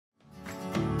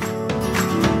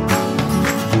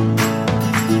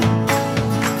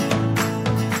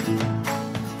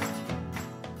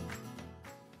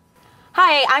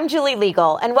Hi, I'm Julie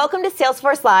Liegl, and welcome to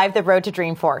Salesforce Live, The Road to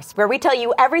Dreamforce, where we tell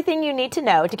you everything you need to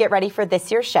know to get ready for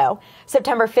this year's show,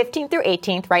 September 15th through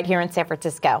 18th, right here in San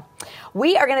Francisco.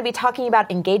 We are going to be talking about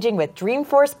engaging with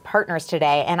Dreamforce Partners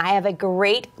today, and I have a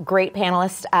great panel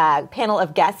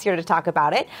of guests here to talk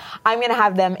about it. I'm going to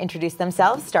have them introduce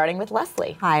themselves, starting with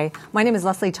Leslie. Hi, my name is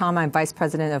Leslie Tom. I'm Vice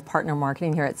President of Partner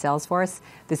Marketing here at Salesforce.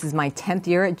 This is my 10th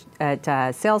year at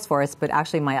Salesforce, but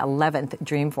actually my 11th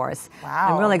Dreamforce. Wow.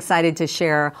 I'm really excited to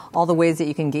share all the ways that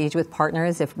you can engage with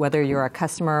partners, whether you're a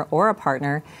customer or a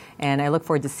partner, and I look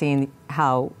forward to seeing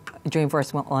how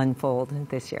Dreamforce will unfold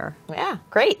this year. Yeah,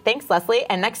 great. Thanks, Leslie.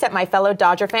 And next up, my fellow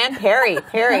Dodger fan, Peri.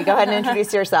 Peri, go ahead and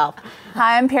introduce yourself.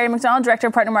 Hi, I'm Peri McDonald, Director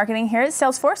of Partner Marketing here at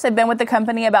Salesforce. I've been with the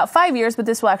company about 5 years, but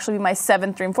this will actually be my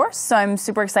 7th Dreamforce. So I'm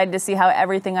super excited to see how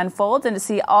everything unfolds and to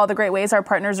see all the great ways our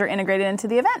partners are integrated into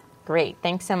the event. Great.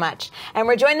 Thanks so much. And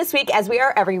we're joined this week, as we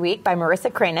are every week, by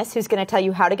Marissa Kraines, who's going to tell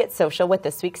you how to get social with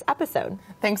this week's episode.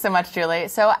 Thanks so much, Julie.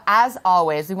 So as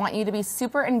always, we want you to be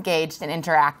super engaged and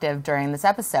interactive during this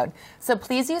episode. So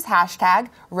please use hashtag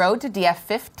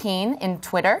RoadToDF15 in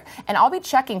Twitter, and I'll be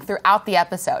checking throughout the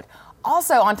episode.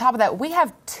 Also, on top of that, we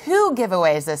have 2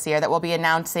 giveaways this year that we'll be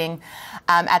announcing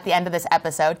at the end of this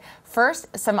episode.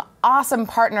 First, some awesome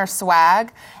partner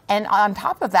swag. And on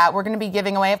top of that, we're going to be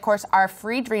giving away, of course, our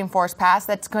free Dreamforce Pass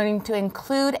that's going to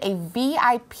include a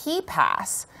VIP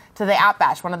pass to the App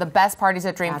Bash, one of the best parties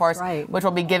at Dreamforce, right, which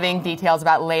we'll be giving details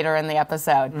about later in the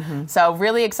episode. Mm-hmm. So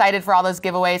really excited for all those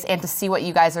giveaways and to see what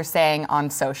you guys are saying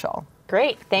on social.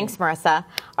 Great. Thanks, Marissa.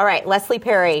 All right, Leslie,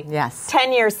 Peri. Yes.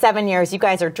 10 years, 7 years. You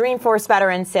guys are Dreamforce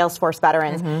veterans, Salesforce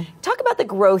veterans. Mm-hmm. Talk about the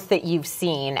growth that you've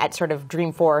seen at sort of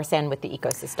Dreamforce and with the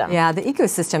ecosystem. Yeah, the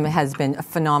ecosystem has been a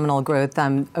phenomenal growth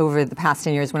over the past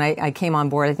 10 years. When I came on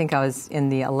board, I think I was in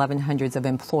the 1100s of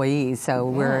employees. So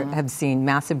we have seen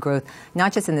massive growth,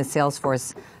 not just in the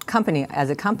Salesforce company as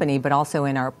a company, but also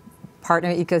in our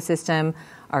partner ecosystem,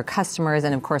 our customers,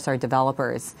 and of course our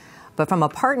developers. But from a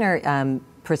partner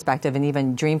perspective and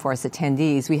even Dreamforce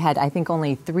attendees, we had, I think,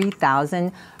 only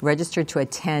 3,000 registered to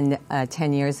attend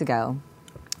 10 years ago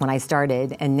when I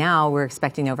started. And now we're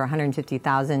expecting over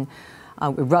 150,000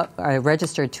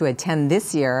 registered to attend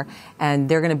this year. And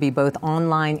they're going to be both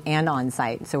online and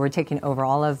on-site. So we're taking over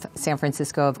all of San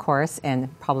Francisco, of course,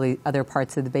 and probably other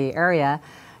parts of the Bay Area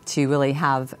to really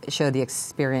show the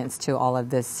experience to all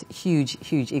of this huge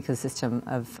ecosystem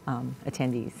of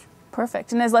attendees.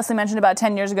 Perfect. And as Leslie mentioned, about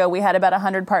 10 years ago, we had about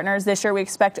 100 partners. This year, we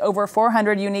expect over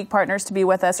 400 unique partners to be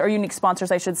with us, or unique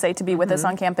sponsors, I should say, to be with us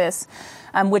on campus,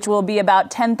 which will be about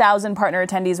 10,000 partner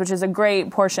attendees, which is a great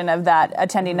portion of that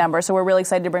attendee number. So we're really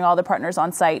excited to bring all the partners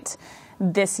on site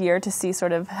this year to see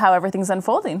sort of how everything's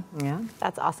unfolding. Yeah,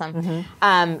 that's awesome.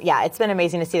 Mm-hmm. Yeah, it's been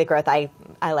amazing to see the growth.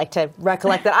 I like to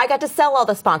recollect that I got to sell all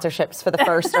the sponsorships for the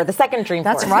first or the second Dreamforce.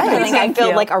 That's right. I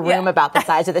filled like a room about the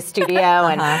size of the studio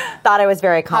and thought I was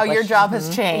very accomplished. How your job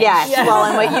has changed. Yes. Well,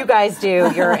 and what you guys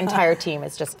do, your entire team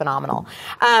is just phenomenal.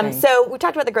 So we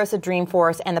talked about the growth of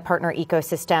Dreamforce and the partner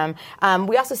ecosystem.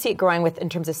 We also see it growing in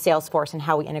terms of Salesforce and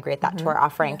how we integrate that to our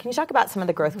offering. Can you talk about some of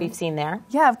the growth we've seen there?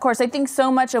 Yeah, of course. I think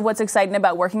so much of what's exciting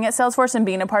about working at Salesforce and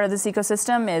being a part of this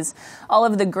ecosystem is all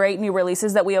of the great new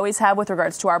releases that we always have with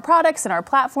regards to our products and our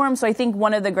platform. So I think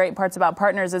one of the great parts about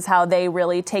partners is how they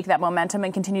really take that momentum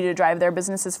and continue to drive their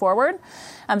businesses forward.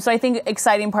 So I think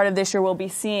exciting part of this year we'll be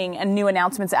seeing new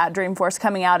announcements at Dreamforce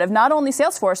coming out of not only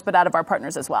Salesforce, but out of our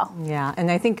partners as well. Yeah,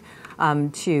 and I think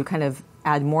to kind of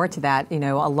add more to that,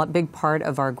 a big part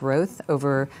of our growth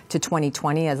over to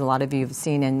 2020, as a lot of you have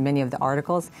seen in many of the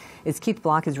articles, is Keith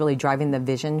Block is really driving the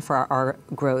vision for our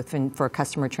growth and for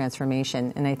customer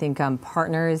transformation. And I think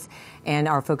partners and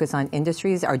our focus on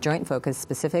industries, our joint focus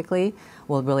specifically,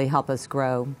 will really help us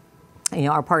grow.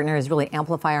 Our partners really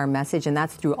amplify our message, and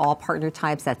that's through all partner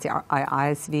types. That's our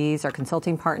ISVs, our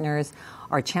consulting partners,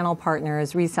 our channel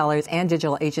partners, resellers, and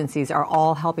digital agencies are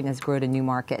all helping us grow to new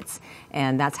markets.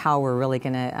 And that's how we're really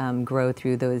going to grow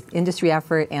through those industry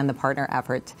effort and the partner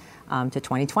effort to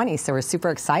 2020. So we're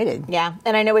super excited. Yeah,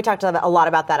 and I know we talked a lot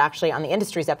about that actually on the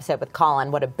industries episode with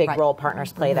Colin, what a big role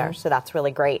partners play there. So that's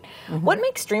really great. What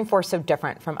makes Dreamforce so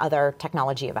different from other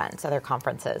technology events, other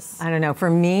conferences? I don't know. For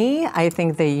me, I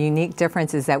think the unique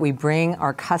difference is that we bring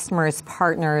our customers,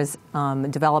 partners,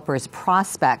 developers,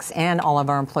 prospects, and all of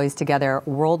our employees together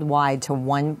worldwide to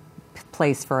one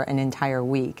place for an entire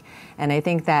week. And I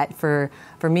think that for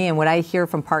me and what I hear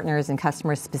from partners and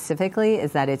customers specifically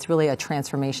is that it's really a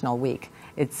transformational week.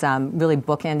 It's really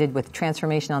bookended with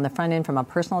transformation on the front end from a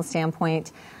personal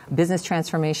standpoint, business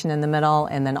transformation in the middle,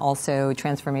 and then also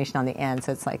transformation on the end.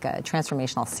 So it's like a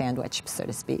transformational sandwich, so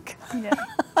to speak. Yeah.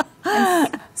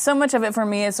 So much of it for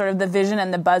me is sort of the vision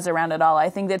and the buzz around it all.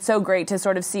 I think it's so great to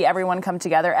sort of see everyone come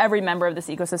together, every member of this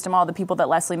ecosystem, all the people that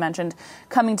Leslie mentioned,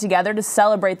 coming together to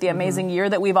celebrate the amazing year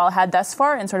that we've all had thus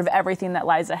far and sort of everything that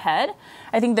lies ahead.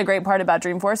 I think the great part about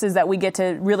Dreamforce is that we get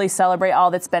to really celebrate all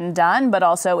that's been done, but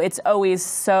also it's always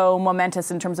so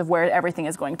momentous in terms of where everything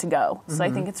is going to go. So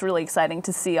I think it's really exciting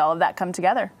to see all of that come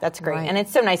together. That's great. Right. And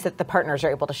it's so nice that the partners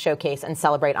are able to showcase and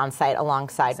celebrate on site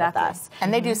alongside with us.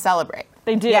 And they do celebrate.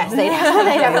 They do. Yes, they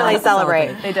definitely celebrate.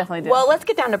 They definitely do. Well, let's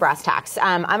get down to brass tacks.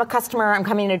 I'm a customer. I'm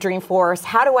coming to Dreamforce.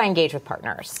 How do I engage with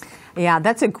partners? Yeah,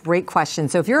 that's a great question.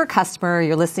 So if you're a customer,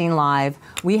 you're listening live,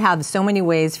 we have so many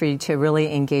ways for you to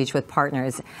really engage with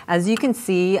partners. As you can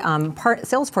see,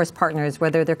 Salesforce partners,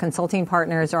 whether they're consulting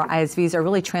partners or ISVs, are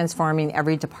really transforming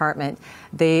every department.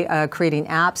 They are creating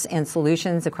apps and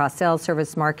solutions across sales,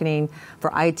 service, marketing,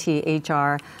 for IT,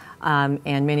 HR,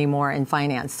 and many more in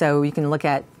finance. So you can look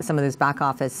at some of those back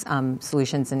office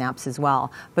solutions and apps as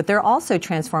well. But they're also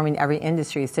transforming every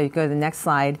industry. So you go to the next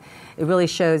slide, it really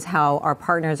shows how our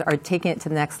partners are taking it to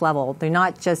the next level. They're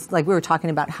not just, like we were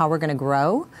talking about, how we're going to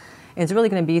grow. It's really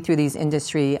going to be through these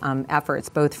industry efforts,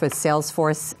 both for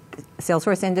Salesforce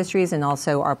industries and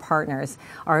also our partners.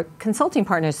 Our consulting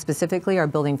partners specifically are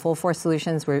building full force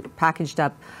solutions. We're packaged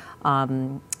up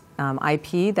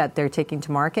IP that they're taking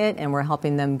to market, and we're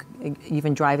helping them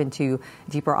even drive into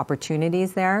deeper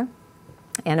opportunities there.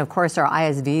 And of course, our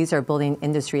ISVs are building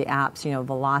industry apps,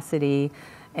 Velocity,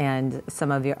 and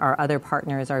some of our other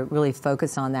partners are really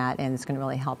focused on that, and it's going to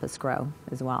really help us grow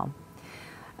as well.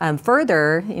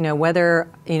 Further, whether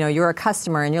you're a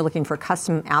customer and you're looking for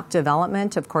custom app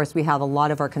development, of course, we have a lot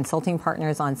of our consulting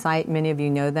partners on site. Many of you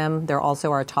know them. They're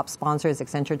also our top sponsors: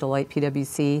 Accenture, Deloitte,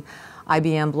 PwC,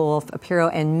 IBM, Blue Wolf,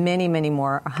 Apiro, and many, many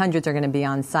more. Hundreds are going to be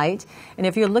on site. And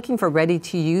if you're looking for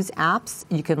ready-to-use apps,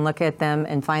 you can look at them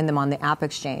and find them on the App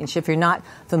Exchange. If you're not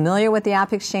familiar with the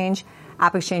App Exchange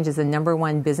is the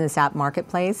 #1 business app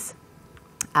marketplace.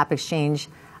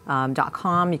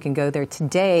 AppExchange.com. You can go there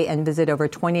today and visit over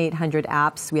 2,800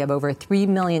 apps. We have over 3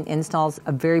 million installs,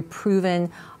 a very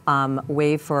proven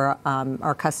way for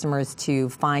our customers to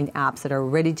find apps that are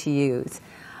ready to use.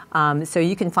 So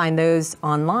you can find those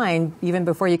online even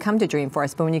before you come to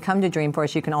Dreamforce. But when you come to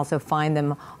Dreamforce, you can also find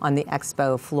them on the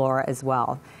expo floor as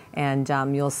well. And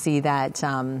you'll see that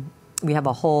we have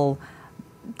a whole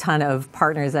ton of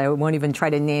partners I won't even try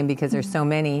to name because there's so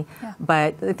many. Yeah.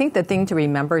 But I think the thing to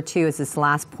remember, too, is this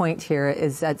last point here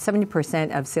is that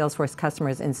 70% of Salesforce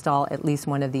customers install at least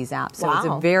one of these apps. So it's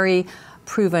a very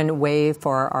proven way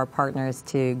for our partners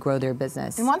to grow their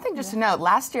business. And one thing just to note,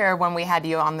 last year when we had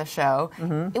you on the show,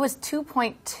 it was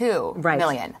 2.2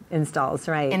 million installs,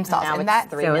 right? Installs. And and that's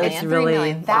 3 million. It's really, 3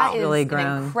 million. That is really an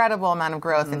grown. incredible amount of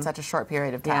growth in such a short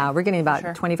period of time. Yeah, we're getting about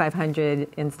 2,500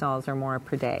 installs or more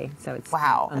per day. So it's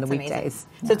on the weekdays.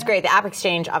 Amazing. So it's great. The App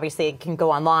Exchange obviously can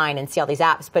go online and see all these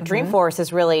apps, but Dreamforce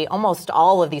is really, almost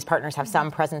all of these partners have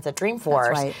some presence at Dreamforce.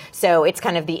 That's right. So it's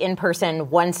kind of the in-person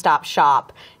one-stop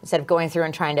shop. Instead of going through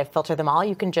and trying to filter them all,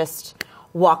 you can just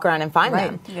walk around and find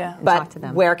them. Yeah. But talk to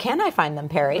them. Where can I find them,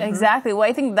 Peri? Exactly. Well,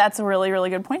 I think that's a really, really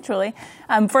good point, Julie.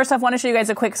 First off, I want to show you guys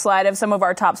a quick slide of some of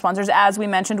our top sponsors. As we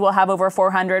mentioned, we'll have over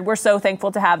 400. We're so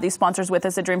thankful to have these sponsors with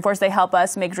us at Dreamforce. They help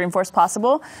us make Dreamforce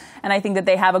possible. And I think that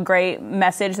they have a great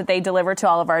message that they deliver to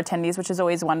all of our attendees, which is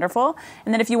always wonderful.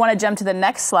 And then if you want to jump to the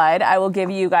next slide, I will give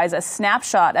you guys a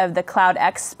snapshot of the Cloud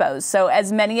Expos. So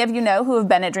as many of you know who have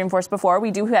been at Dreamforce before,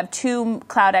 we do have 2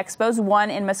 Cloud Expos, one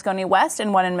in Moscone West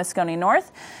and one in Moscone North.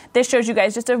 This shows you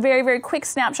guys just a very, very quick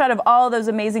snapshot of all of those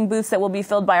amazing booths that will be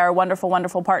filled by our wonderful,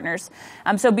 wonderful partners.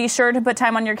 So be sure to put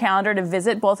time on your calendar to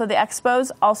visit both of the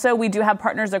expos. Also, we do have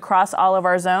partners across all of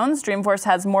our zones. Dreamforce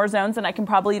has more zones than I can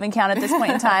probably even count at this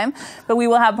point in time, but we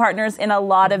will have partners in a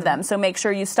lot of them. So make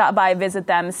sure you stop by, visit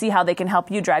them, see how they can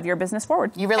help you drive your business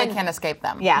forward. You really can't escape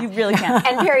them. Yeah. You really can't.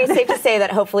 And Peri, it's safe to say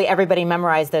that hopefully everybody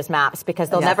memorized those maps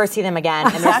because they'll never see them again.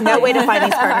 And there's no way to find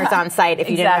these partners on site if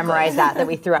you didn't memorize that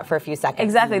we threw up for a few seconds.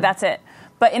 Exactly, that's it.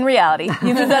 But in reality,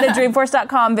 you can go to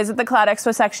Dreamforce.com, visit the Cloud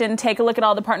Expo section, take a look at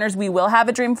all the partners we will have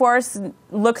at Dreamforce,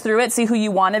 look through it, see who you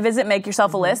want to visit, make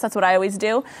yourself a list. That's what I always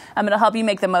do. It'll help you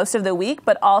make the most of the week.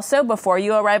 But also, before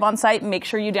you arrive on site, make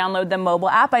sure you download the mobile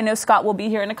app. I know Scott will be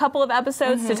here in a couple of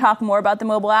episodes to talk more about the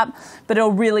mobile app, but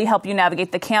it'll really help you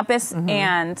navigate the campus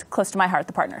and, close to my heart,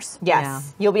 the partners. Yes. Yeah.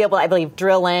 You'll be able to, I believe,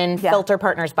 drill in, filter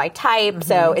partners by type.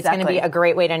 So it's going to be a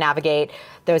great way to navigate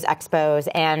those expos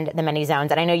and the many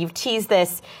zones. And I know you've teased this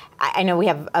us, I know we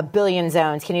have a billion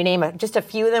zones. Can you name just a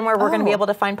few of them where we're going to be able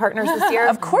to find partners this year?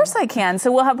 Of course I can.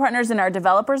 So we'll have partners in our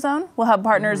developer zone. We'll have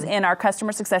partners in our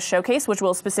customer success showcase, which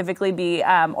will specifically be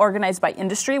organized by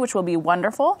industry, which will be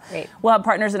wonderful. Great. We'll have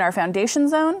partners in our foundation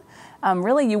zone.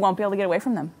 Really, you won't be able to get away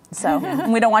from them. So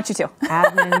we don't want you to.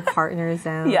 Admin partner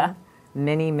zone. Yeah.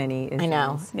 Many zones. I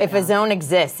know. Yeah. If a zone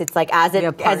exists, it's like as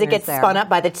it gets spun up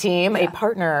by the team, a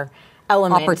partner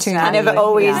element Opportunity. kind of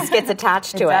always gets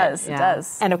attached to it. It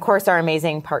does. And of course, our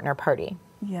amazing partner party.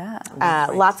 Yeah.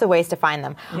 Lots of ways to find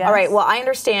them. Yes. All right. Well, I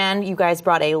understand you guys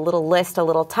brought a little list, a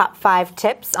little top 5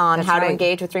 tips on That's how to right.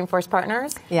 engage with Dreamforce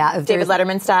partners. Yeah, if David there's-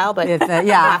 Letterman style, but yeah,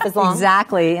 half as long.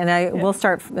 exactly. And I will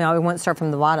start. I won't start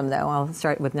from the bottom though. I'll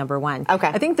start with number 1. Okay.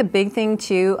 I think the big thing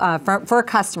too for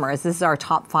customers. This is our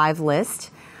top 5 list.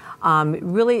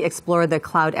 Really explore the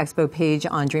Cloud Expo page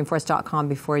on dreamforce.com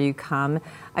before you come.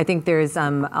 I think there's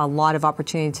a lot of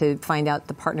opportunity to find out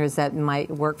the partners that might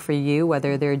work for you,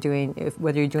 whether you're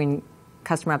doing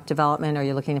customer app development or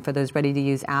you're looking for those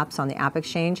ready-to-use apps on the App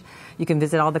Exchange. You can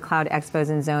visit all the Cloud Expos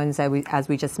and zones as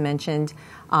we just mentioned.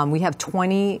 We have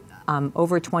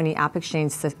over 20 App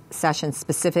Exchange sessions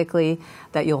specifically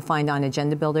that you'll find on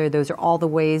Agenda Builder. Those are all the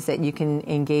ways that you can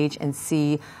engage and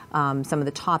see some of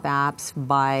the top apps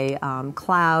by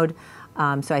cloud.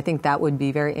 So I think that would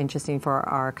be very interesting for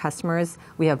our customers.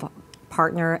 We have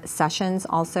partner sessions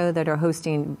also that are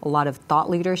hosting a lot of thought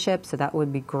leadership, so that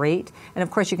would be great. And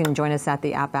of course, you can join us at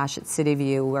the App Bash at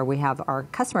CityView, where we have our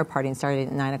customer party starting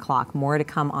at 9 o'clock. More to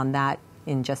come on that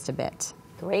in just a bit.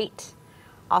 Great.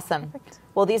 Awesome.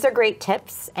 Well, these are great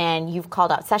tips, and you've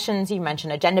called out sessions. You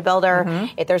mentioned Agenda Builder.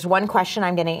 If there's one question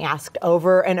I'm getting asked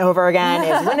over and over again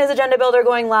is, when is Agenda Builder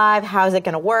going live? How is it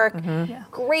going to work? Yeah.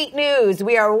 Great news.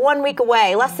 We are 1 week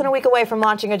away, less than a week away from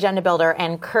launching Agenda Builder,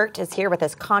 and Kurt is here with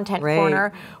his Content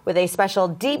Corner with a special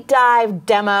deep dive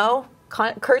demo.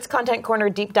 Kurt's Content Corner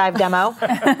deep dive demo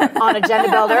on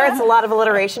Agenda Builder. It's a lot of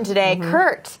alliteration today.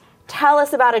 Kurt, tell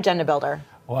us about Agenda Builder.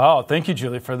 Wow, thank you,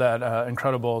 Julie, for that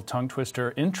incredible tongue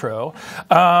twister intro.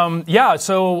 I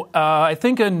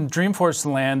think in Dreamforce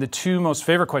land, the 2 most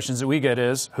favorite questions that we get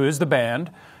is, who is the band?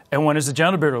 And when is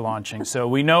Agenda Builder launching? So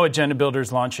we know Agenda Builder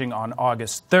is launching on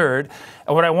August 3rd.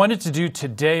 And what I wanted to do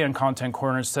today on Content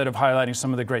Corner, instead of highlighting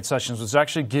some of the great sessions, was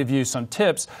actually give you some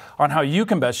tips on how you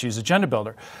can best use Agenda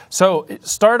Builder. So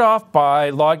start off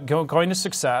by going to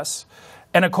Success.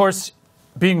 And of course,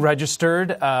 being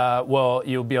registered,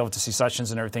 you'll be able to see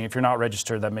sessions and everything. If you're not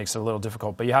registered, that makes it a little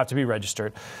difficult, but you have to be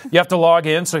registered. You have to log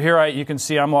in. So here you can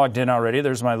see I'm logged in already.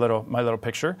 There's my little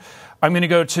picture. I'm going to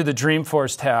go to the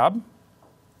Dreamforce tab.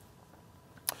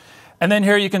 And then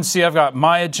here you can see I've got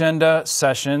My Agenda,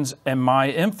 Sessions, and My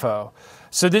Info.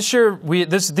 So this year,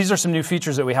 these are some new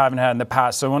features that we haven't had in the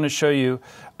past. So I want to show you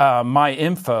My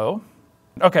Info.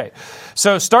 Okay,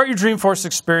 so start your Dreamforce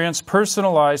experience,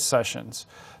 personalized sessions.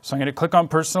 So I'm going to click on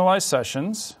Personalized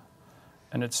Sessions,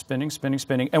 and it's spinning.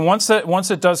 And once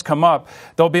it does come up,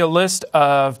 there'll be a list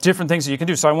of different things that you can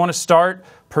do. So I want to start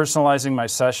personalizing my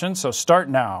session. So Start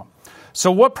Now. So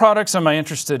what products am I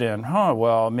interested in?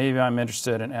 Well, maybe I'm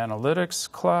interested in Analytics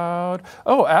Cloud.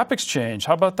 Oh, App Exchange.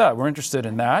 How about that? We're interested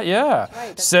in that. Yeah.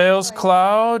 Right, Sales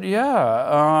Cloud.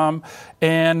 Yeah.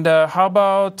 And how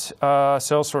about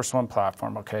Salesforce One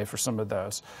Platform? Okay, for some of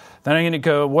those. Then I'm going to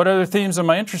go, what other themes am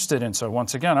I interested in? So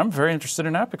once again, I'm very interested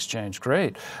in App Exchange.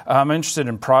 Great. I'm interested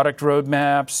in product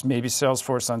roadmaps, maybe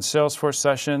Salesforce on Salesforce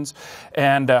sessions.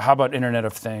 And how about Internet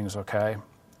of Things? Okay.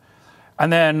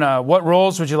 And then what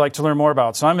roles would you like to learn more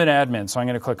about? So I'm an admin, so I'm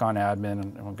going to click on admin,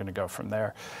 and I'm going to go from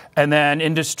there. And then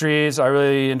industries, I'm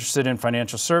really interested in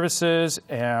financial services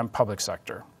and public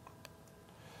sector.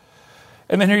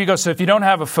 And then here you go. So if you don't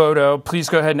have a photo, please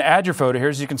go ahead and add your photo here.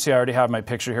 As you can see, I already have my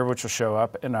picture here, which will show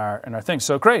up in our thing.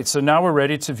 So great. So now we're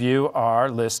ready to view our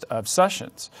list of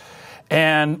sessions.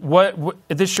 And what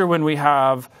this year when we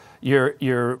have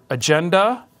your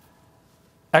agenda,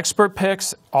 expert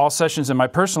picks, all sessions in my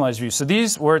personalized view. So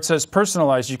these, where it says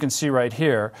personalized, you can see right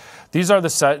here. These are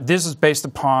this is based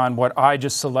upon what I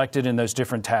just selected in those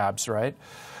different tabs, right?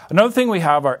 Another thing we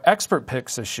have are expert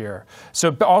picks this year.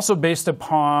 So also based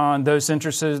upon those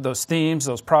interests, those themes,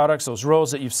 those products, those roles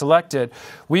that you've selected,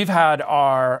 we've had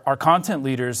our content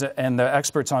leaders and the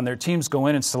experts on their teams go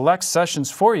in and select sessions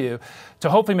for you to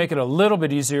hopefully make it a little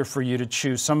bit easier for you to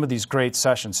choose some of these great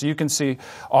sessions. So you can see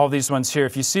all these ones here.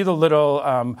 If you see the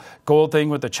little gold thing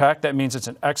with the check, that means it's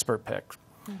an expert pick.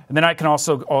 And then I can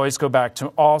also always go back to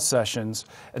all sessions,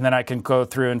 and then I can go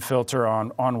through and filter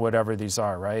on whatever these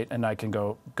are, right? And I can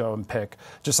go and pick,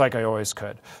 just like I always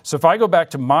could. So if I go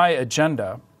back to my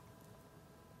agenda,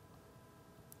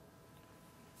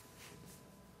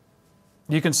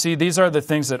 you can see these are the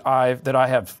things that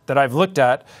I've looked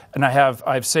at, and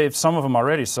I've saved some of them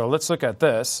already. So let's look at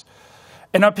this.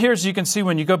 And up here, as you can see,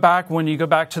 when you go back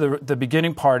to the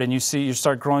beginning part and you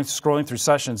start scrolling through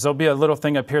sessions, there'll be a little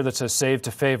thing up here that says Save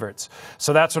to Favorites.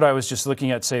 So that's what I was just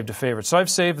looking at, Save to Favorites. So I've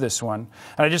saved this one,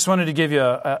 and I just wanted to give you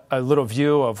a little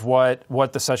view of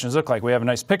what the sessions look like. We have a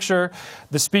nice picture.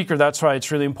 The speaker, that's why it's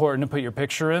really important to put your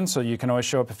picture in, so you can always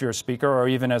show up if you're a speaker or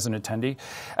even as an attendee.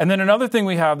 And then another thing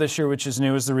we have this year, which is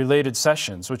new, is the related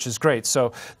sessions, which is great.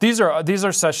 So these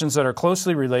are sessions that are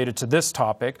closely related to this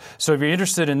topic. So if you're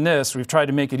interested in this, we've tried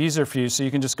to make it easier for you, so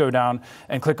you can just go down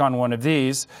and click on one of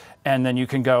these, and then you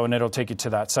can go and it'll take you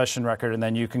to that session record, and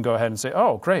then you can go ahead and say,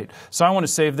 oh, great, so I want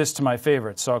to save this to my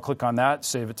favorites. So I'll click on that,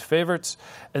 save it to favorites,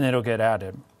 and it'll get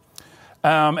added.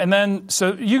 And then,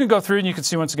 so you can go through and you can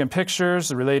see, once again, pictures,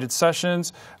 the related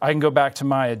sessions. I can go back to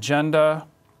my agenda,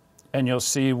 and you'll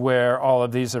see where all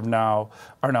of these are now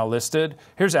listed.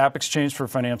 Here's App Exchange for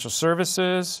Financial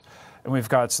Services. And we've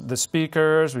got the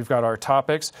speakers, we've got our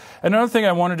topics. Another thing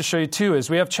I wanted to show you too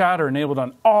is we have chatter enabled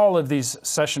on all of these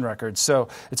session records. So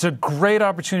it's a great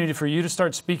opportunity for you to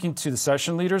start speaking to the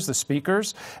session leaders, the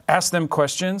speakers, ask them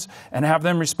questions, and have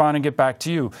them respond and get back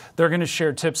to you. They're going to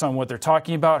share tips on what they're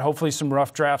talking about, hopefully some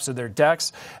rough drafts of their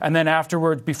decks. And then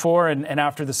afterward, before and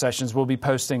after the sessions, we'll be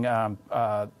posting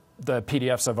the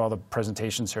PDFs of all the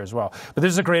presentations here as well. But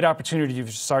this is a great opportunity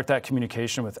to start that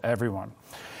communication with everyone.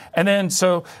 And then,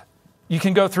 so you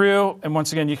can go through, and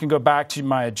once again, you can go back to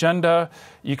my agenda.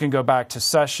 You can go back to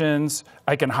sessions.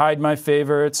 I can hide my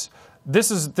favorites.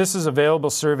 This is available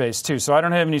surveys too. So I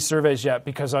don't have any surveys yet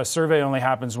because a survey only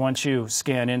happens once you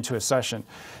scan into a session.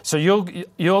 So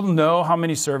you'll know how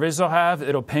many surveys they'll have.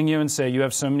 It'll ping you and say you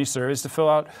have so many surveys to fill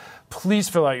out. Please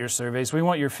fill out your surveys. We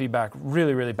want your feedback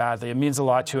really, really badly. It means a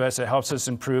lot to us. It helps us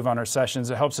improve on our sessions.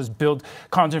 It helps us build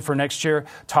content for next year,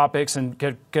 topics, and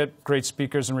get great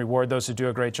speakers and reward those who do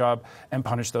a great job and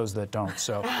punish those that don't.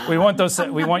 So we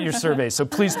want your surveys. So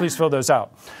please fill those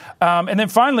out. And then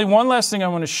finally, one last thing I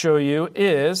want to show you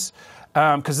is,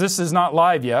 because this is not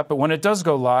live yet, but when it does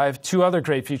go live, two other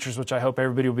great features which I hope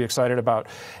everybody will be excited about,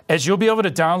 is you'll be able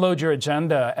to download your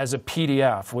agenda as a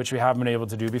PDF, which we haven't been able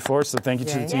to do before, so thank you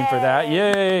to the team for that.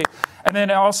 Yay! And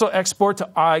then also export to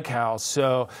iCal.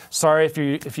 So sorry if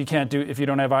you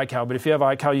don't have iCal, but if you have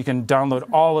iCal, you can download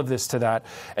all of this to that.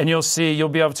 And you'll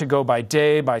be able to go by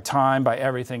day, by time, by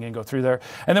everything, and go through there.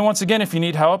 And then once again, if you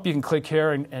need help, you can click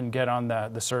here and get on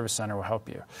the Service Center will help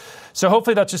you. So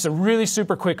hopefully that's just a really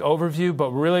super quick overview,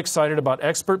 but we're really excited about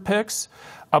expert picks,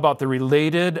 about the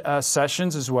related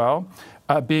sessions as well.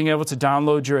 Being able to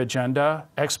download your agenda,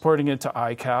 exporting it to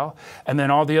iCal, and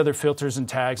then all the other filters and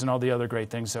tags and all the other great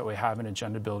things that we have in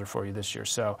Agenda Builder for you this year.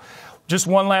 So just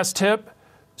one last tip,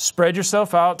 spread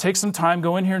yourself out, take some time,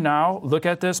 go in here now, look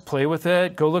at this, play with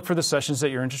it, go look for the sessions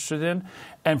that you're interested in.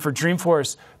 And for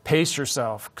Dreamforce, pace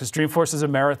yourself, because Dreamforce is a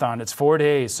marathon. It's 4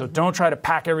 days, so don't try to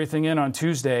pack everything in on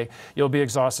Tuesday. You'll be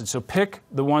exhausted. So pick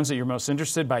the ones that you're most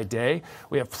interested by day.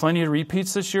 We have plenty of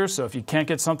repeats this year, so if you can't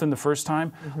get something the first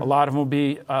time, a lot of them will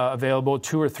be available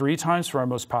 2 or 3 times for our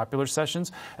most popular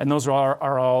sessions, and those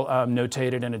are all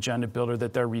notated in Agenda Builder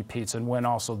that they're repeats, and when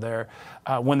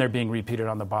they're being repeated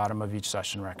on the bottom of each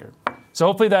session record. So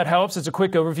hopefully that helps. It's a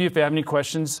quick overview. If you have any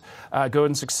questions, go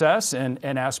in success and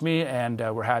ask me, and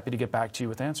we're happy to get back to you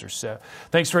with answers. So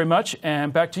thanks very much,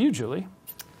 and back to you, Julie.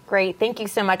 Great. Thank you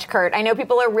so much, Kurt. I know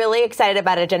people are really excited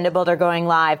about Agenda Builder going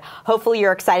live. Hopefully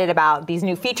you're excited about these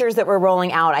new features that we're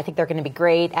rolling out. I think they're going to be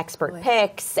great. Expert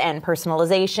picks and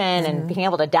personalization and being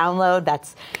able to download.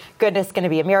 That's goodness going to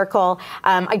be a miracle.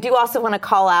 I do also want to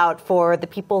call out for the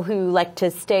people who like to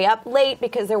stay up late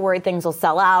because they're worried things will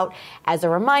sell out. As a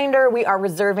reminder, we are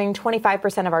reserving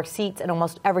 25% of our seats in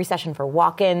almost every session for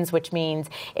walk-ins, which means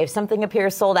if something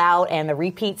appears sold out and the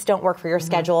repeats don't work for your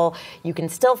schedule, you can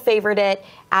still favorite it,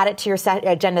 add it to your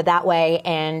agenda that way,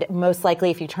 and most likely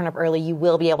if you turn up early, you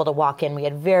will be able to walk in. We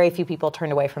had very few people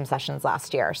turned away from sessions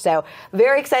last year. So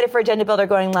very excited for Agenda Builder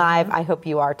going live. I hope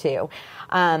you are too.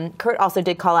 Kurt also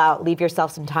did call out, leave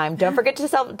yourself some time. Don't forget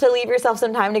to leave yourself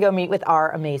some time to go meet with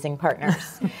our amazing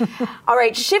partners. All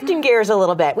right, shifting gears a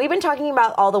little bit. We've been talking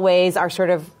about all the ways our sort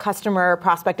of customer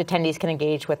prospect attendees can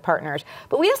engage with partners,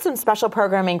 but we have some special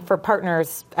programming for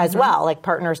partners as well, like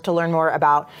partners to learn more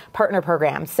about partner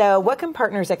programs. So what can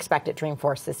partners expect at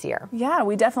Dreamforce this year? Yeah,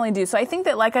 we definitely do. So I think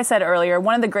that, like I said earlier,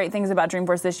 one of the great things about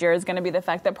Dreamforce this year is going to be the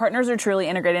fact that partners are truly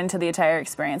integrated into the entire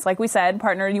experience. Like we said,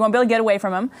 you won't be able to get away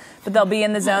from them, but they'll be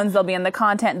in the zones, they'll be in the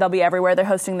content, They'll be everywhere. They're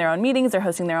hosting their own meetings. They're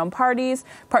hosting their own parties.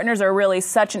 Partners are really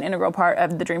such an integral part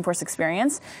of the Dreamforce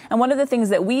experience. And one of the things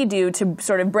that we do to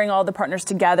sort of bring all the partners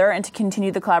together and to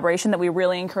continue the collaboration that we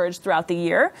really encourage throughout the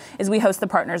year is we host the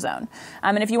Partner Zone.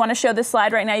 And if you want to show this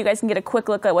slide right now, you guys can get a quick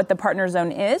look at what the Partner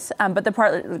Zone is. But the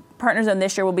Partner Zone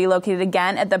this year will be located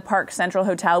again at the Park Central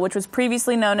Hotel, which was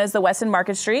previously known as the Westin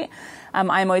Market Street. I'm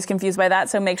always confused by that,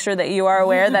 so make sure that you are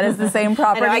aware that is the same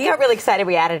property. I got really excited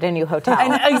we added a new hotel.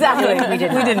 Exactly. We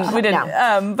didn't.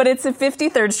 No. But it's at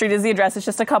 53rd Street is the address. It's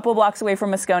just a couple blocks away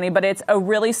from Moscone, but it's a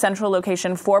really central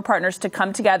location for partners to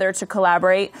come together, to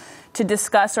collaborate, to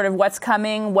discuss sort of what's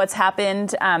coming, what's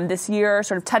happened this year,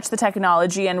 sort of touch the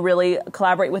technology and really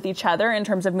collaborate with each other in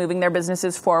terms of moving their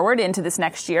businesses forward into this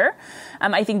next year.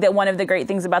 I think that one of the great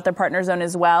things about the Partner Zone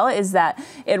as well is that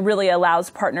it really allows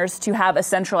partners to have a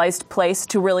centralized place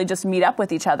to really just meet up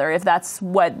with each other. If that's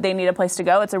what they need a place to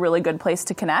go, it's a really good place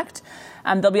to connect.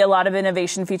 There'll be a lot of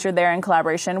innovation featured there in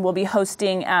collaboration. We'll be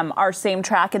hosting our same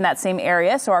track in that same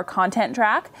area, so our content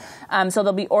track. So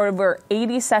there'll be over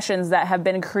 80 sessions that have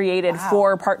been created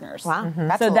for partners. Wow.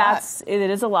 Mm-hmm. It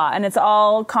is a lot. And it's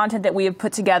all content that we have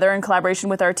put together in collaboration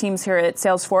with our teams here at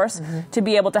Salesforce to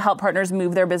be able to help partners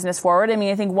move their business forward. I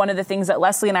mean, I think one of the things that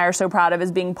Leslie and I are so proud of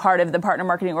is being part of the partner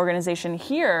marketing organization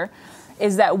here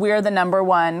is that we're the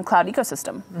 #1 cloud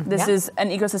ecosystem. This is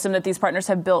an ecosystem that these partners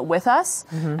have built with us,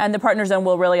 and the Partner Zone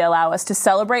will really allow us to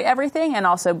celebrate everything and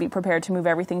also be prepared to move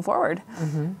everything forward.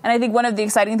 And I think one of the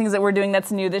exciting things that we're doing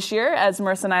that's new this year, as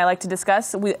Marissa and I like to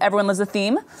discuss, everyone loves a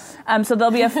theme. So there'll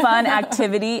be a fun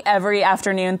activity every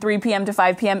afternoon, 3 p.m. to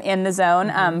 5 p.m. in the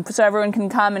zone, so everyone can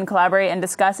come and collaborate and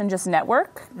discuss and just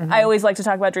network. I always like to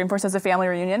talk about Dreamforce as a family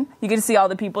reunion. You get to see all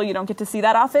the people you don't get to see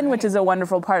that often, which is a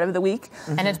wonderful part of the week.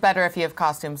 And it's better if you have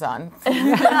costumes on.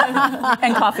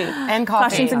 And coffee.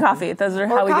 Costumes and coffee. Those are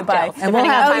how we get by. And we'll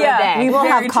have, we will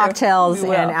have cocktails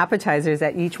and appetizers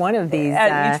at each one of these.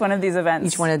 At each one of these events.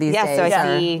 Each one of these days. So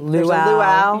I see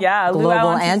luau. Yeah, luau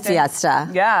global and fiesta.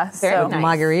 Yeah. Very nice.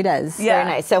 Margaritas. Very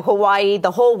nice. So Hawaii,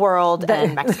 the whole world,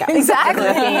 and Mexico.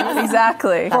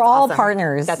 Exactly. For all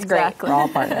partners. That's great. For all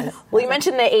partners. Well, you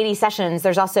mentioned the 80 sessions.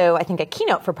 There's also, I think, a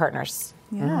keynote for partners.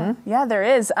 Yeah, there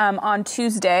is. On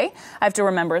Tuesday, I have to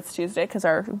remember it's Tuesday because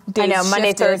our days Monday,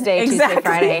 shifted. Thursday, Tuesday,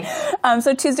 Friday.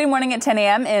 So Tuesday morning at 10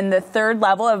 a.m. in the third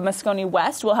level of Moscone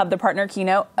West, we'll have the partner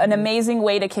keynote, an amazing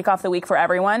way to kick off the week for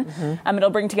everyone. It'll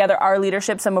bring together our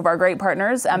leadership, some of our great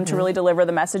partners, to really deliver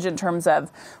the message in terms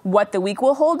of what the week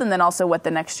will hold and then also what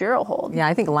the next year will hold. Yeah,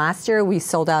 I think last year we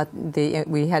sold out,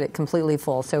 we had it completely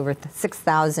full, so over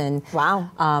 6,000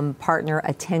 partner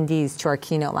attendees to our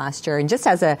keynote last year. And just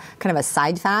as a kind of a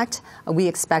side fact, we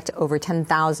expect over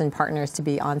 10,000 partners to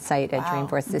be on site at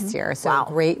Dreamforce this year. So a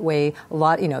great way, a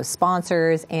lot,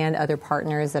 sponsors and other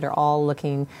partners that are all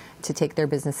looking to take their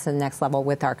business to the next level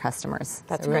with our customers.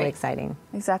 That's really exciting.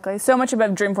 Exactly. So much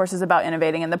about Dreamforce is about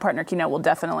innovating, and the partner keynote will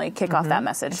definitely kick off that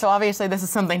message. So obviously this is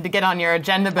something to get on your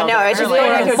agenda builder. No, it's just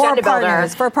agenda builder.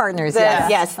 For partners,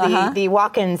 yes. The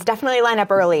walk-ins definitely line up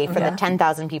early for the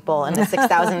 10,000 people and the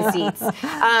 6,000 seats.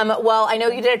 Well, I know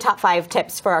you did a top 5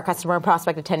 tips for our customer and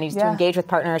prospect attendees to engage with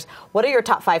partners. What are your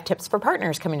top 5 tips for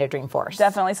partners coming to Dreamforce?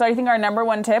 Definitely. So I think our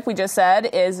 #1 tip, we just said,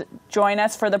 is join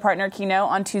us for the partner keynote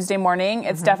on Tuesday morning.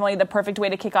 It's definitely the perfect way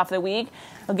to kick off the week.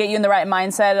 It'll get you in the right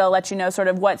mindset. It'll let you know sort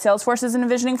of what Salesforce is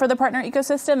envisioning for the partner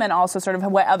ecosystem and also sort of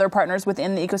what other partners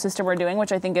within the ecosystem are doing,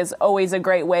 which I think is always a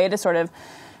great way to sort of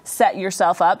set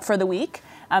yourself up for the week.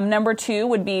 #2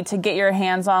 would be to get your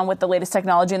hands on with the latest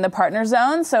technology in the Partner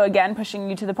Zone. So again, pushing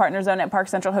you to the Partner Zone at Park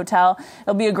Central Hotel.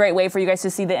 It'll be a great way for you guys to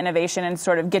see the innovation and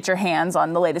sort of get your hands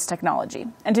on the latest technology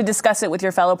and to discuss it with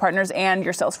your fellow partners and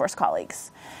your Salesforce colleagues.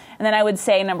 And then I would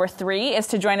say #3 is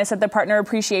to join us at the Partner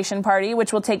Appreciation Party,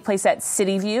 which will take place at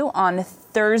City View on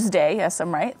Thursday. Yes,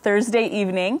 I'm right. Thursday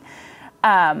evening.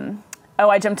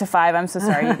 I jumped to 5. I'm so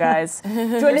sorry, you guys.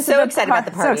 Join us. So excited about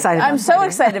the party. I'm so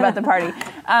excited about the party.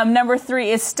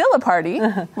 #3 is still a party,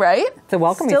 right? It's a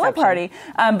welcome reception. Still a party.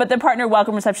 But the partner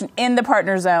welcome reception in the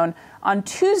Partner Zone on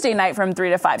Tuesday night from 3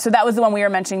 to 5. So that was the one we were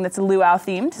mentioning that's luau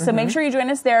themed. So make sure you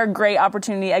join us there. Great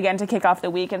opportunity, again, to kick off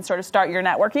the week and sort of start your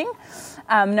networking.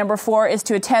 #4 is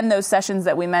to attend those sessions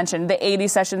that we mentioned, the 80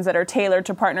 sessions that are tailored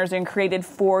to partners and created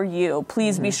for you.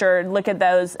 Please be sure to look at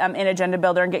those in Agenda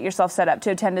Builder and get yourself set up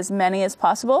to attend as many as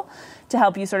possible to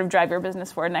help you sort of drive your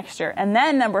business forward next year. And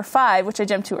then #5, which I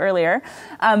jumped to earlier,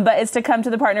 but is to come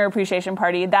to the Partner Appreciation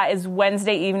Party. That is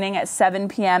Wednesday evening at 7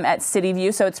 p.m. at City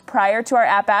View. So it's prior to our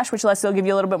App Bash, which Leslie will give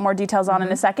you a little bit more details on in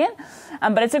a second.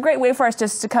 But it's a great way for us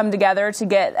just to come together, to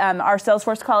get our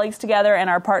Salesforce colleagues together and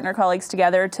our partner colleagues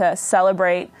together to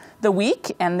celebrate the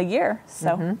week and the year.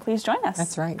 So please join us.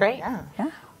 That's right. Great. Yeah.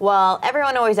 Well,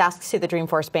 everyone always asks who the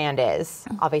Dreamforce band is.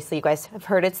 Obviously, you guys have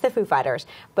heard it's the Foo Fighters.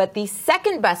 But the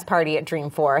second best party at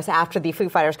Dreamforce after the Foo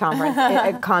Fighters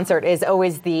concert is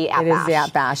always the App Bash. It is the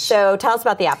App Bash. So tell us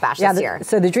about the App Bash this year.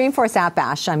 So the Dreamforce App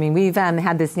Bash, I mean, we've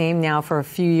had this name now for a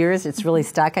few years. It's really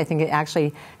stuck. I think it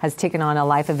actually has taken on a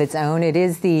life of its own. It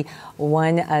is the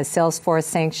one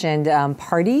Salesforce-sanctioned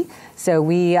party. So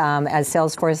we, as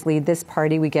Salesforce, lead this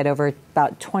party. We get over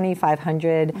about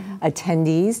 2,500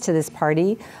 attendees to this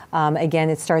party. Again,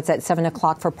 it starts at 7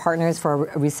 o'clock for partners for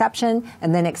a reception,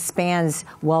 and then expands,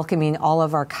 welcoming all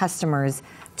of our customers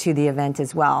to the event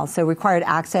as well. So required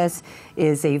access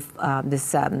is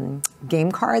this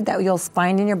game card that you'll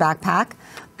find in your backpack.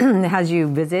 It has you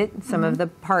visit some of the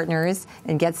partners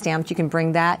and get stamped. You can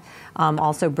bring that.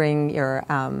 Also bring your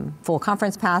full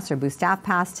conference pass or Boost Staff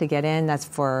pass to get in. That's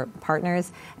for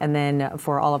partners. And then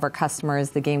for all of our customers,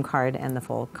 the game card and the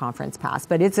full conference pass.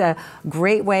 But it's a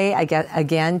great way,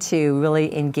 again, to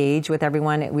really engage with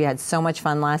everyone. We had so much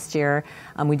fun last year.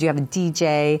 We do have a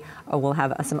DJ. We'll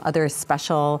have some other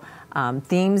special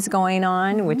themes going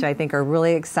on, which I think are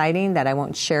really exciting that I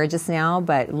won't share just now,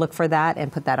 but look for that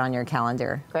and put that on your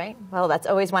calendar. Great. Well, that's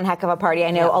always one heck of a party.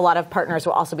 I know a lot of partners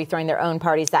will also be throwing their own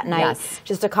parties that night. Yes.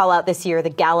 Just to call out this year, the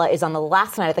gala is on the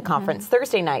last night of the conference,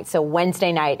 Thursday night. So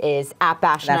Wednesday night is App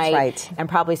Bash night. That's right. And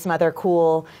probably some other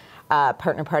cool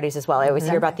partner parties as well. I always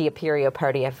hear about the Aperio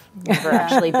party. I've never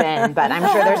actually been, but I'm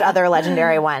sure there's other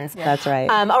legendary ones. Yeah. That's right.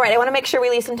 All right, I want to make sure we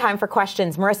leave some time for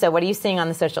questions. Marissa, what are you seeing on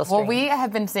the social stream? Well, we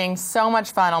have been seeing so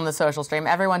much fun on the social stream.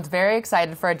 Everyone's very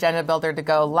excited for Agenda Builder to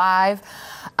go live.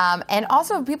 And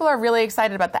also, people are really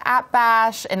excited about the App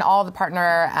Bash and all the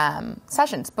partner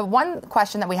sessions. But one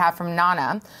question that we have from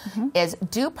Nana is,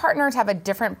 do partners have a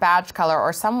different badge color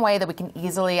or some way that we can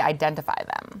easily identify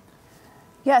them?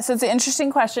 Yeah, so it's an interesting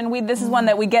question. This is one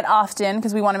that we get often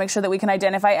because we want to make sure that we can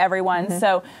identify everyone.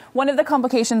 So one of the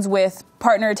complications with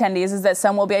partner attendees is that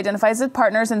some will be identified as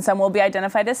partners and some will be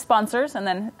identified as sponsors, and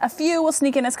then a few will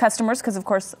sneak in as customers because, of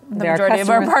course, the majority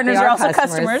of our partners are also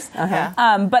customers.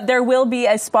 But there will be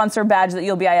a sponsor badge that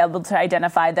you'll be able to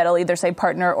identify that'll either say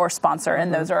partner or sponsor,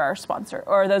 and those are our sponsor,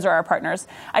 or those are our partners.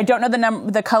 I don't know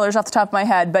the colors off the top of my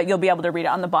head, but you'll be able to read it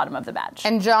on the bottom of the badge.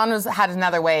 And John had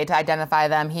another way to identify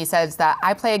them. He says that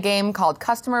I play a game called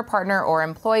Customer, Partner, or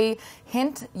Employee.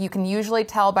 Hint, you can usually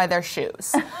tell by their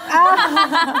shoes.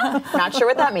 Not sure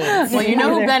what that means. Well, you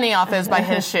know who Benioff is by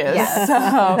his shoes. Yes.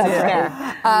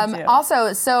 That's fair.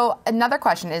 Also, so another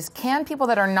question is, can people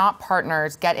that are not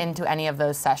partners get into any of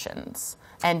those sessions,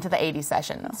 into the 80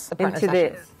 sessions?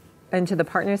 Into the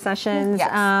partner sessions? Yes.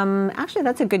 Actually,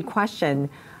 that's a good question.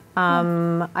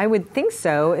 I would think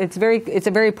so. It's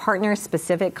a very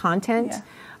partner-specific content. Yeah.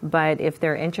 But if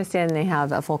they're interested and they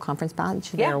have a full conference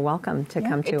badge, they're welcome to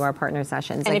come to our partner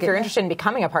sessions. And if you're interested in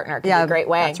becoming a partner, it can be a great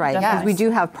way. That's right. Because we do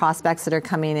have prospects that are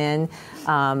coming in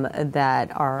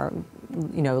that are,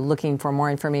 looking for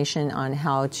more information on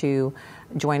how to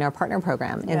join our partner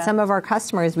program. And some of our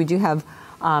customers, we do have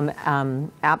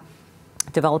app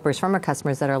developers from our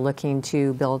customers that are looking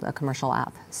to build a commercial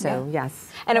app. So,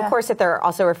 yes. And of course, if they're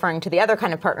also referring to the other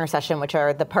kind of partner session, which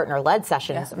are the partner-led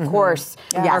sessions, of course,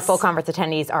 our full conference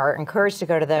attendees are encouraged to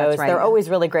go to those. Right. They're always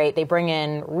really great. They bring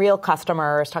in real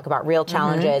customers, talk about real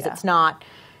challenges. It's not,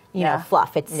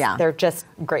 fluff. They're just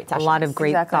great sessions. A lot of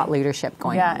great thought leadership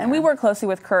going on. And we work closely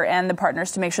with Kurt and the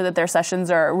partners to make sure that their sessions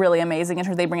are really amazing. In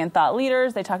terms, they bring in thought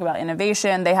leaders, they talk about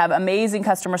innovation, they have amazing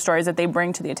customer stories that they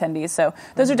bring to the attendees. So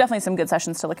those are definitely some good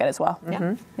sessions to look at as well.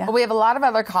 Well, we have a lot of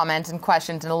other comments and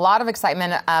questions and a lot of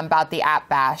excitement about the App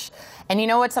Bash. And you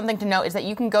know what's something to note is that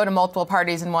you can go to multiple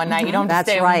parties in one night. You don't have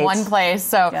to stay in one place.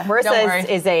 So Marissa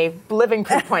is a living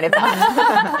proof point of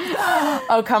that.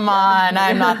 Oh, come on.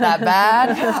 I'm not that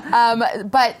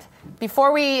bad. But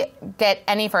before we get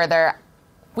any further,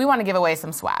 we want to give away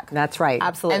some swag. That's right.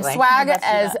 Absolutely. And swag,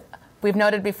 as we've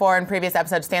noted before in previous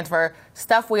episodes, stands for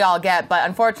stuff we all get. But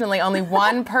unfortunately, only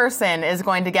one person is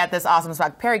going to get this awesome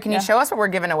swag. Peri, can you show us what we're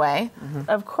giving away?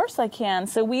 Of course I can.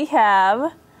 So we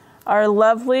have our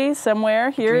lovely,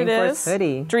 somewhere, here it is.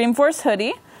 Dreamforce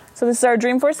hoodie. So this is our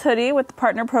Dreamforce hoodie with the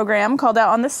partner program called out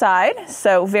on the side.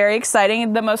 So very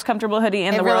exciting. The most comfortable hoodie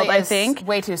in the world, I think.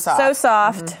 Way too soft. So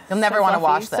soft. You'll never want to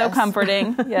wash this. So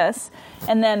comforting, yes.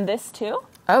 And then this too.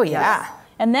 Oh, yeah. Yes.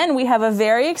 And then we have a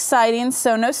very exciting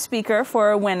Sonos speaker for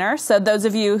a winner. So those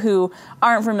of you who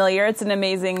aren't familiar, it's an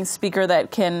amazing speaker that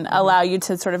can allow you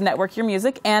to sort of network your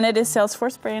music. And it is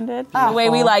Salesforce branded, the way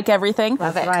we like everything.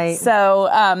 Love it. Right. So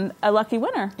a lucky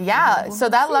winner. Yeah, so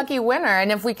that lucky winner.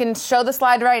 And if we can show the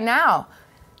slide right now.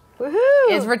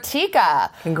 is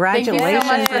Ratika. Congratulations, Thank you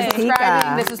so much for Ratika.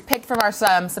 subscribing. This was picked from our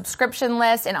subscription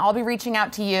list, and I'll be reaching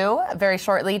out to you very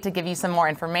shortly to give you some more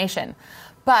information.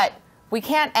 But we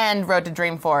can't end Road to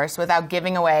Dreamforce without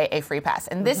giving away a free pass.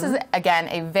 And this is, again,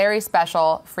 a very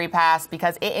special free pass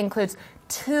because it includes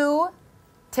 2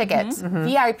 tickets,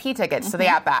 VIP tickets to the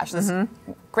App Bash. This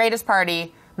greatest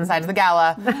party besides the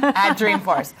gala at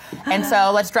Dreamforce. And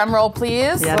so let's drum roll,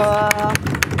 please. Yes.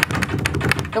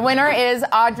 The winner is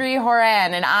Audrey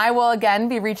Horan, and I will again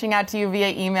be reaching out to you via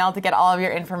email to get all of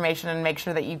your information and make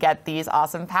sure that you get these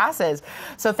awesome passes.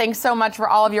 So thanks so much for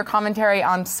all of your commentary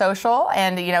on social,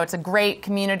 and it's a great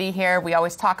community here. We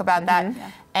always talk about that,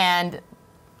 and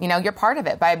you're part of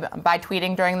it by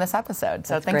tweeting during this episode.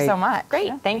 So thanks so much. Great.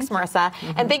 Yeah, thanks, Marissa.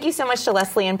 And thank you so much to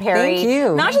Leslie and Peri. Thank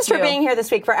you. Not just for being here this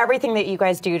week, for everything that you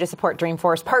guys do to support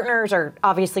Dreamforce. Partners are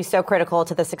obviously so critical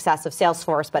to the success of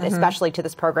Salesforce, but especially to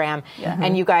this program.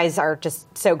 And you guys are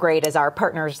just so great as our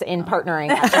partners in partnering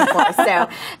at Dreamforce.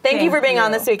 So thank you for being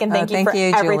on this week, and thank you for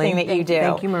everything that you do.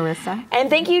 Thank you, Marissa.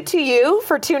 And thank you to you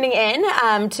for tuning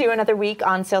in to another week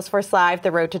on Salesforce Live,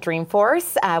 The Road to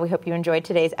Dreamforce. We hope you enjoyed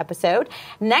today's episode.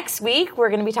 Next week, we're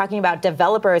going to be talking about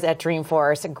developers at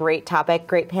Dreamforce. A great topic,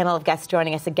 great panel of guests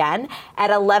joining us again at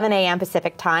 11 a.m.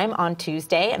 Pacific time on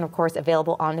Tuesday, and of course,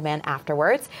 available on demand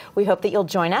afterwards. We hope that you'll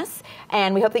join us,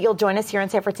 and we hope that you'll join us here in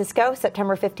San Francisco,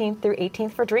 September 15th through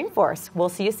 18th for Dreamforce. We'll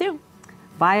see you soon.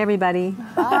 Bye, everybody.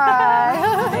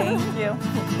 Bye. Thank you.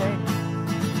 Great.